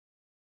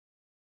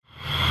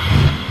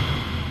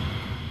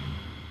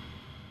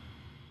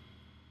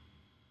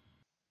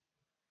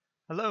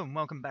Hello and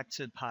welcome back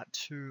to part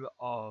 2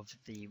 of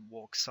the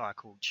walk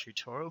cycle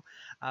tutorial.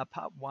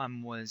 Part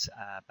 1 was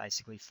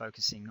basically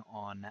focusing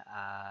on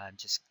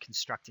just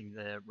constructing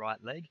the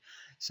right leg.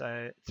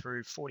 So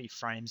through 40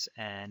 frames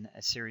and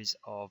a series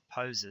of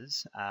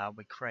poses,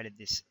 we created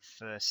this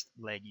first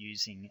leg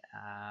using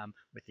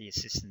with the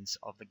assistance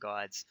of the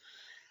guides.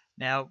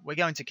 Now we're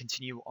going to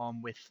continue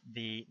on with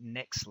the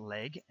next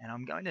leg, and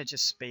I'm going to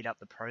just speed up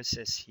the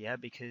process here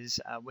because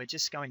we're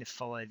just going to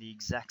follow the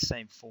exact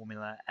same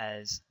formula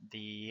as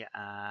the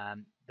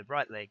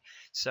right leg.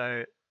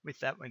 So with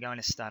that, we're going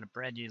to start a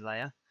brand new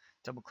layer,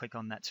 double click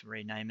on that to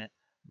rename it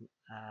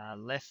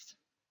left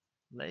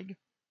leg,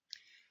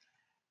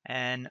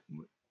 and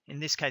in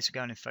this case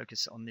we're going to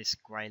focus on this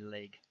grey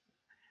leg.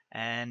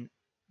 And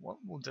what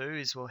we'll do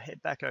is we'll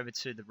head back over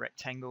to the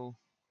rectangle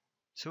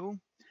tool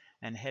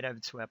and head over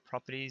to our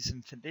properties,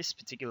 and for this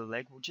particular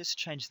leg we'll just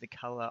change the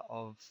color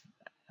of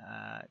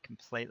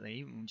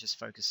completely. We'll just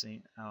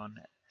focusing on,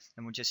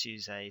 and we'll just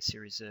use a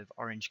series of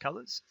orange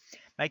colors,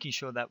 making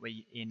sure that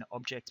we're in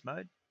object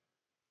mode.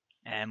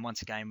 And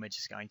once again we're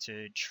just going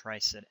to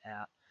trace it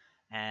out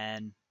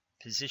and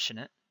position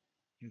it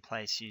in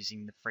place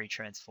using the free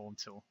transform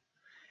tool,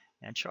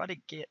 and try to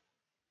get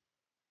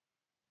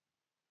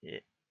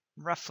it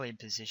roughly in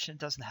position.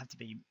 It doesn't have to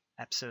be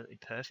absolutely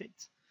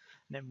perfect.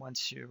 And then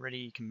once you're ready,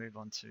 you can move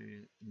on to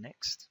the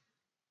next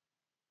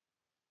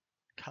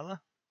color.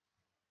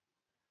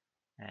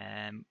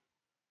 And I'm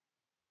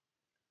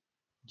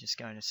just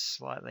going to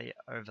slightly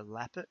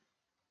overlap it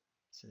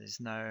so there's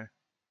no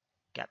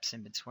gaps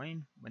in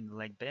between when the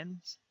leg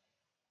bends.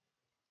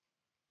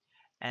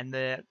 And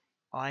the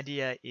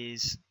idea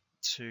is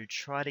to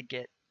try to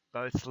get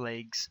both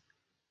legs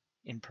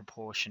in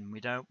proportion.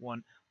 We don't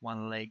want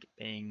one leg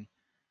being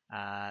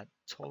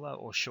taller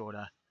or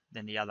shorter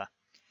than the other.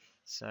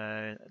 So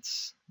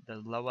that's the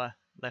lower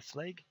left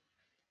leg,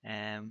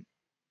 and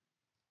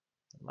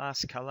the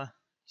last color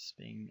just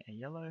being a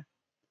yellow.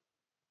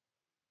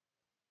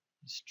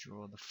 Just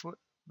draw the foot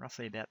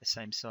roughly about the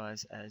same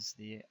size as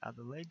the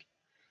other leg,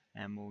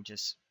 and we'll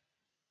just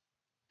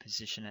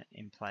position it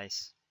in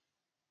place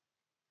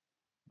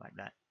like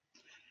that.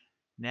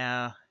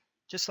 Now,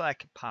 just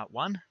like part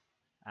 1,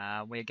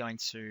 we're going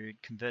to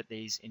convert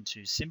these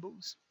into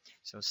symbols.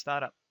 So we'll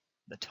start up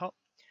the top.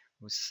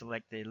 We'll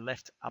select the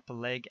left upper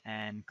leg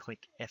and click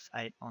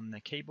F8 on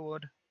the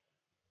keyboard.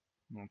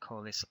 We'll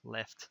call this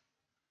left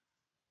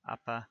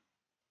upper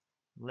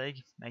leg,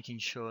 making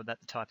sure that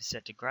the type is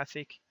set to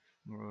graphic.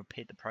 We'll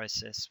repeat the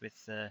process with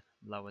the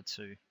lower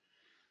two.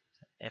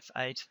 So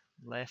F8,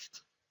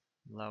 left,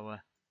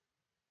 lower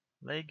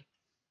leg.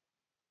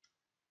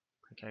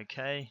 Click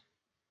OK.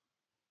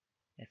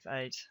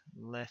 F8,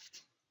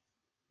 left,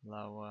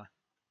 lower,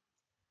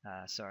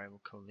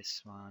 we'll call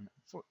this one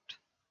foot,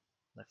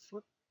 left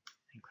foot,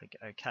 and click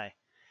OK.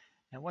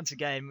 Now once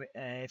again,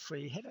 if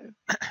we head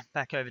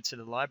back over to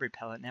the library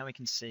palette, now we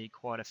can see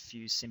quite a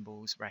few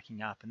symbols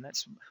racking up, and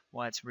that's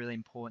why it's really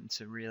important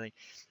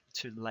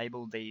to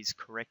label these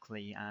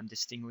correctly,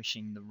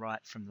 distinguishing the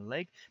right from the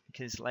leg,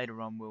 because later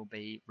on we'll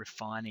be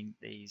refining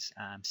these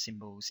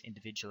symbols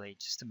individually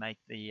just to make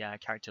the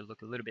character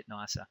look a little bit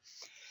nicer.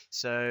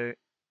 So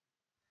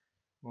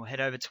we'll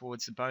head over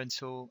towards the bone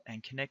tool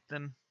and connect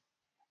them,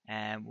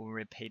 and we'll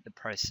repeat the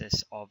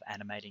process of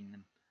animating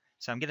them.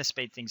 So I'm going to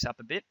speed things up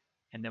a bit,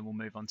 and then we'll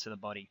move on to the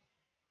body.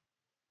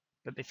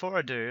 But before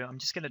I do, I'm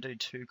just going to do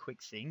two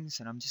quick things,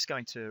 and I'm just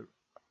going to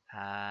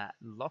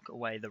lock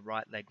away the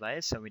right leg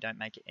layer so we don't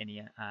make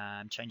any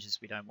changes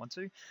we don't want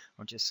to.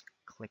 I'll just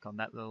click on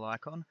that little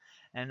icon,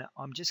 and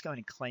I'm just going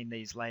to clean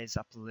these layers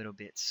up a little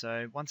bit.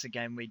 So once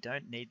again, we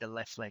don't need the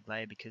left leg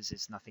layer because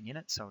there's nothing in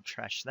it, so I'll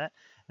trash that.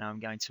 Now I'm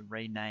going to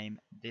rename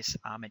this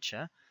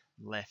armature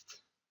left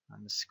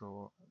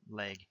underscore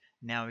leg.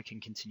 Now we can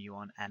continue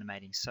on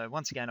animating. So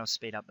once again, I'll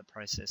speed up the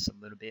process a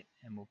little bit,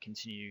 and we'll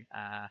continue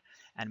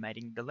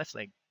animating the left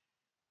leg.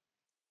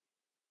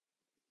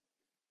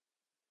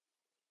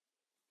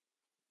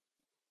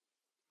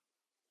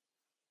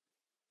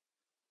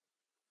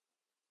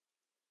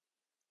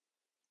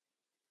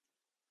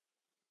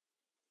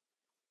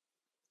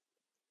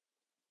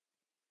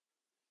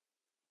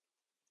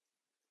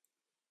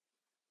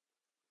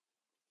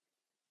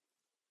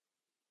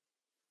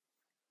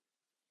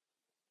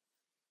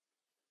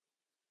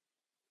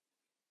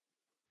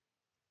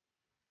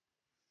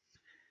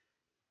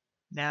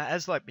 Now,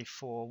 as like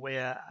before,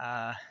 we're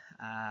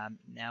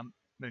now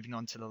moving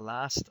on to the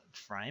last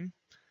frame,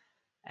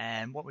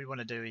 and what we want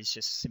to do is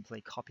just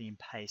simply copy and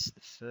paste the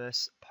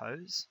first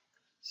pose.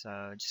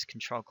 So just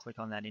control click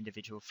on that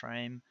individual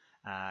frame,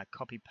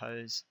 copy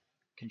pose,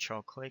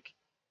 control click,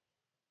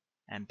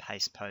 and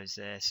paste pose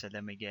there, so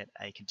then we get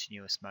a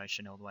continuous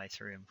motion all the way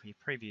through. And if we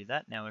preview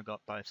that, now we've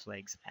got both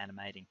legs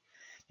animating.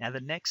 Now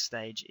the next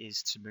stage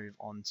is to move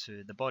on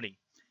to the body.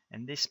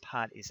 And this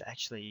part is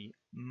actually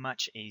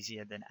much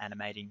easier than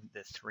animating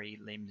the 3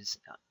 limbs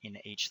in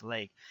each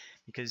leg,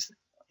 because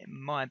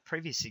in my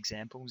previous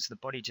examples, the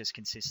body just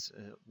consists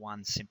of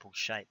one simple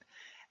shape.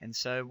 And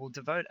so we'll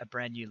devote a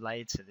brand new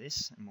layer to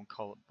this, and we'll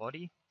call it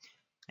body.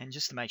 And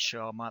just to make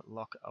sure, I might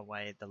lock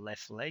away the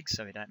left leg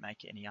so we don't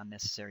make any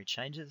unnecessary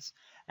changes.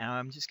 And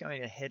I'm just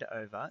going to head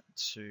over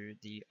to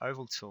the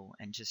oval tool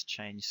and just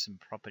change some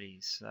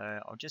properties. So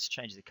I'll just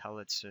change the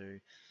color to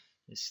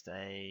just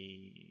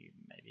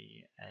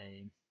maybe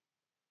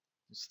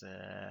just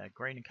a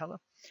green color.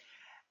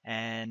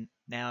 And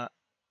now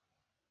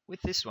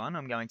with this one,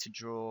 I'm going to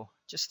draw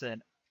just a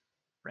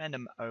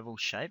random oval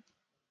shape,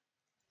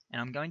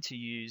 and I'm going to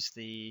use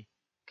the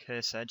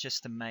cursor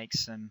just to make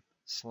some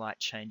slight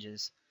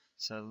changes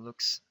so it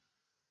looks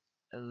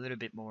a little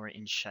bit more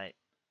in shape.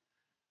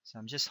 So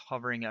I'm just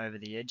hovering over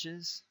the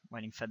edges,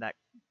 waiting for that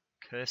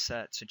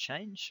cursor to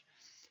change,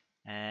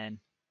 and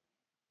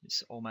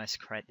just almost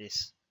create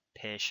this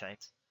pear shape.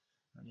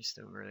 I'll just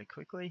do it really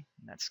quickly,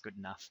 and that's good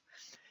enough.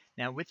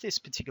 Now with this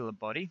particular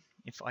body,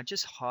 if I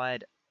just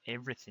hide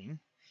everything,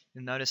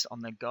 you'll notice on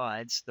the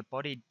guides, the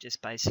body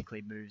just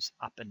basically moves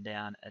up and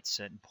down at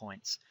certain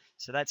points.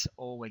 So that's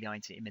all we're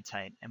going to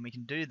imitate. And we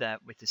can do that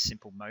with a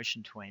simple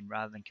motion tween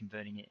rather than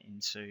converting it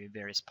into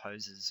various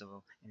poses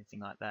or anything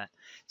like that.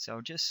 So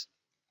I'll just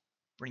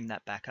bring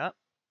that back up.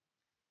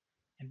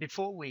 And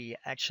before we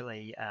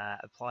actually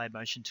apply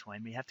motion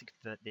tween, we have to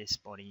convert this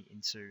body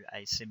into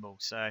a symbol.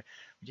 So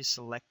we just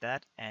select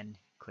that and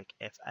click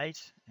F8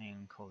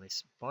 and call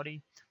this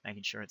body,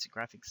 making sure it's a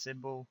graphic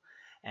symbol.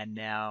 And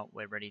now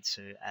we're ready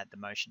to add the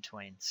motion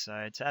tween.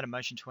 So to add a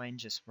motion tween,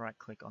 just right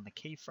click on the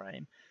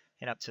keyframe,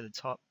 head up to the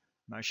top,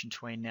 motion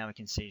tween. Now we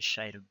can see a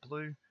shade of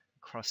blue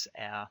across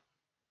our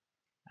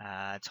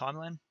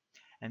timeline.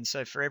 And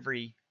so for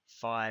every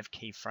 5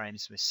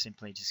 keyframes, we're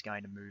simply just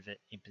going to move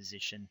it in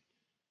position.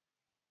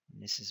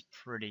 And this is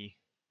a pretty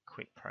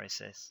quick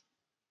process.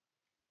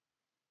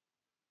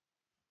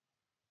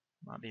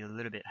 Might be a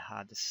little bit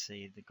hard to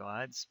see the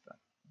guides, but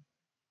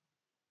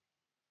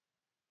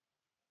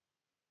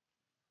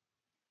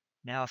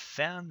now I've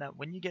found that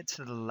when you get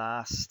to the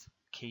last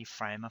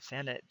keyframe, I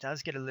found it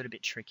does get a little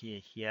bit trickier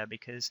here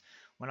because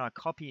when I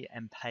copy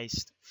and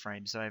paste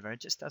frames over,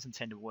 it just doesn't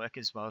tend to work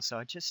as well. So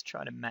I just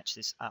try to match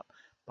this up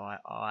by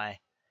eye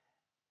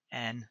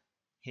and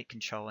hit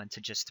Control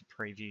Enter just to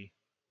preview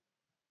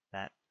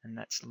that, and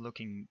that's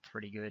looking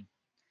pretty good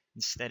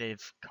instead of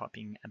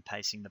copying and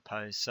pasting the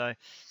pose. So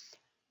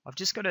I've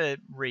just got to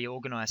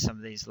reorganize some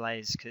of these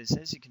layers because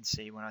as you can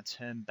see, when I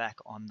turn back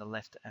on the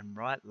left and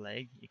right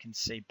leg, you can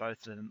see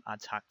both of them are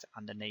tucked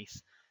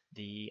underneath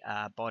the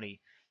body.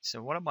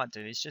 So what I might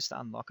do is just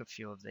unlock a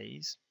few of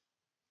these,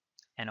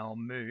 and I'll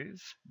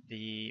move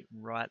the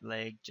right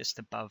leg just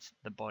above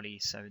the body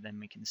so then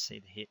we can see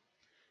the hip.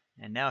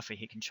 And now if we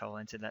hit Control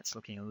Enter, that's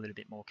looking a little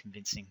bit more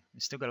convincing.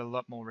 We've still got a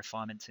lot more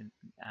refinement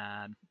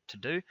to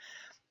do,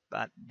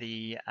 but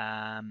the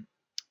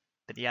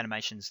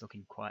animation is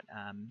looking quite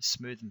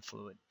smooth and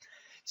fluid.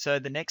 So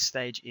the next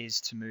stage is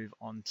to move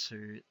on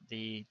to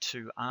the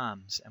 2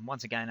 arms. And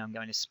once again, I'm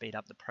going to speed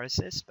up the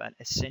process, but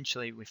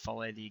essentially we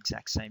follow the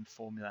exact same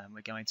formula. And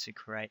we're going to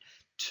create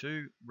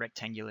 2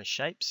 rectangular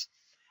shapes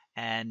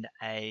and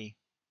a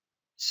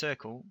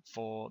circle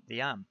for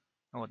the arm,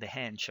 or the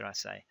hand, should I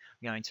say.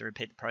 We're going to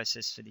repeat the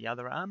process for the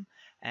other arm,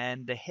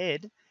 and the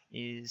head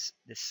is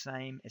the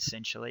same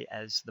essentially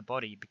as the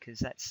body because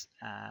that's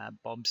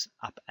bobs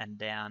up and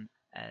down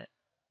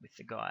with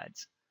the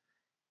guides.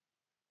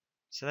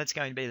 So that's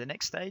going to be the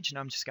next stage, and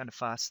I'm just going to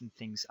fasten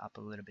things up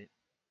a little bit.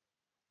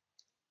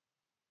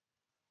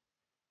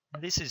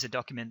 This is a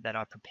document that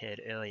I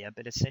prepared earlier,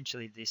 but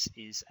essentially this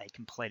is a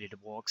completed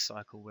walk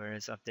cycle,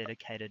 whereas I've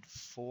dedicated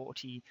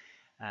 40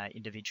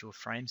 individual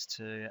frames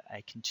to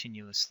a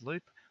continuous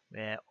loop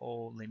where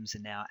all limbs are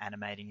now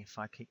animating. If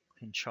I click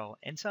Control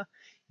Enter,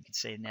 you can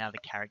see now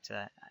the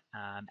character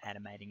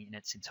animating in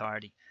its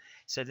entirety.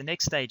 So the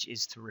next stage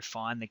is to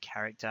refine the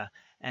character,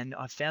 and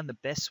I found the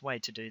best way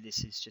to do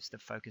this is just to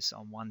focus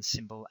on one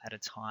symbol at a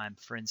time.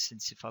 For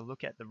instance, if I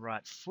look at the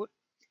right foot,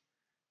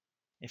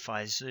 if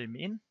I zoom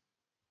in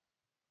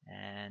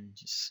and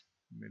just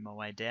move my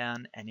way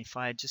down, and if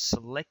I just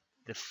select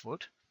the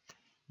foot,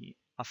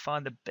 I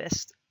find the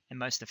best and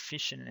most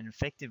efficient and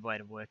effective way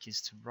to work is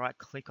to right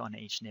click on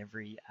each and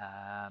every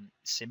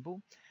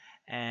symbol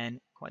and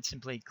quite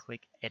simply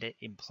click Edit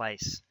in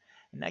Place.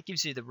 And that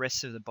gives you the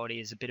rest of the body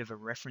as a bit of a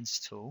reference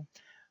tool,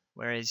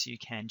 whereas you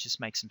can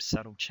just make some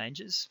subtle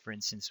changes. For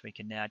instance, we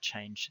can now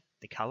change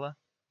the color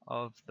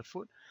of the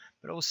foot,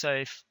 but also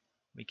if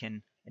we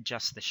can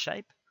adjust the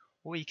shape,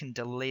 or you can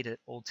delete it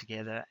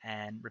altogether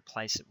and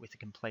replace it with a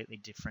completely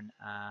different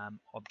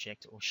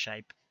object or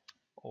shape,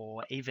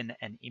 or even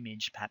an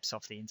image perhaps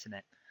off the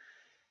internet.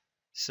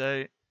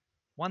 So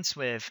once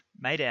we've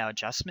made our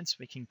adjustments,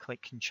 we can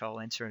click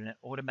Control Enter and it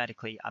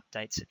automatically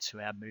updates it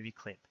to our movie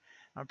clip.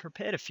 I've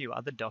prepared a few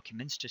other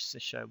documents just to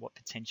show what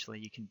potentially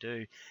you can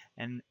do.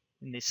 And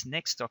in this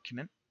next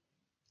document,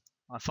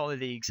 I follow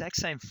the exact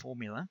same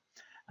formula,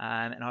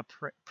 and I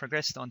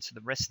progressed on to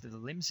the rest of the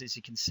limbs, as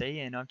you can see,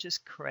 and I've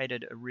just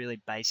created a really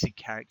basic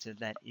character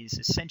that is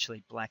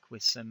essentially black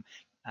with some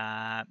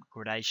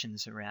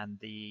gradations around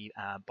the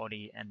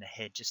body and the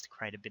head just to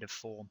create a bit of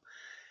form.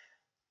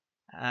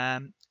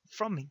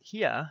 From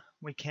here,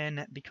 we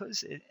can,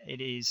 because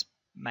it is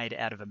made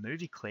out of a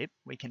movie clip,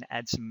 we can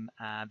add some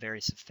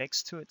various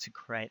effects to it to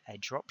create a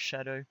drop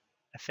shadow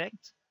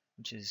effect,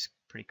 which is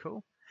pretty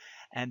cool.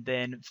 And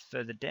then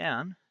further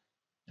down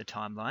the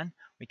timeline,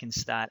 we can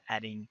start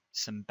adding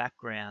some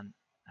background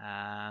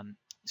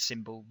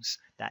symbols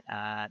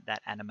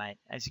that animate.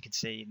 As you can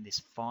see in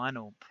this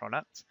final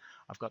product,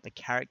 I've got the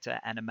character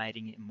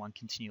animating in one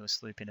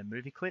continuous loop in a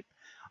movie clip.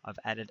 I've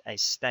added a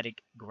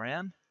static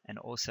ground and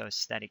also a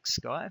static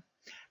sky,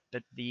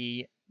 but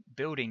the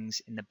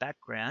buildings in the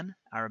background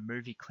are a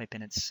movie clip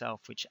in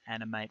itself, which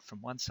animate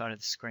from one side of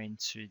the screen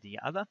to the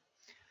other.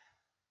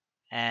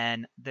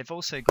 And they've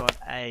also got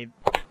a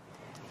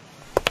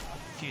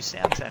few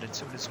sounds added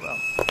to it as well.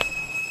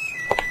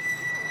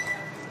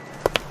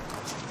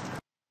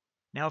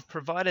 Now I've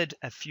provided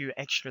a few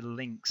extra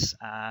links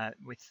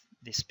with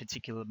this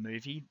particular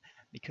movie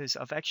because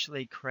I've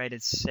actually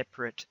created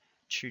separate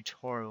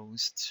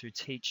tutorials to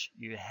teach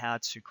you how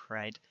to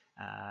create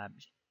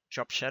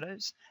drop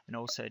shadows and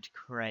also to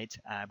create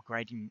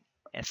grading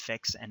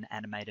effects and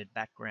animated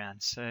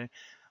backgrounds. So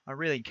I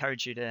really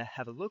encourage you to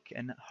have a look,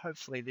 and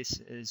hopefully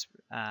this has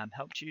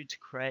helped you to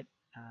create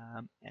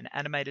an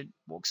animated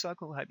walk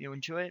cycle. Hope you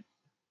enjoy it.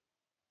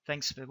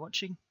 Thanks for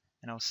watching,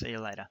 and I'll see you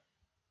later.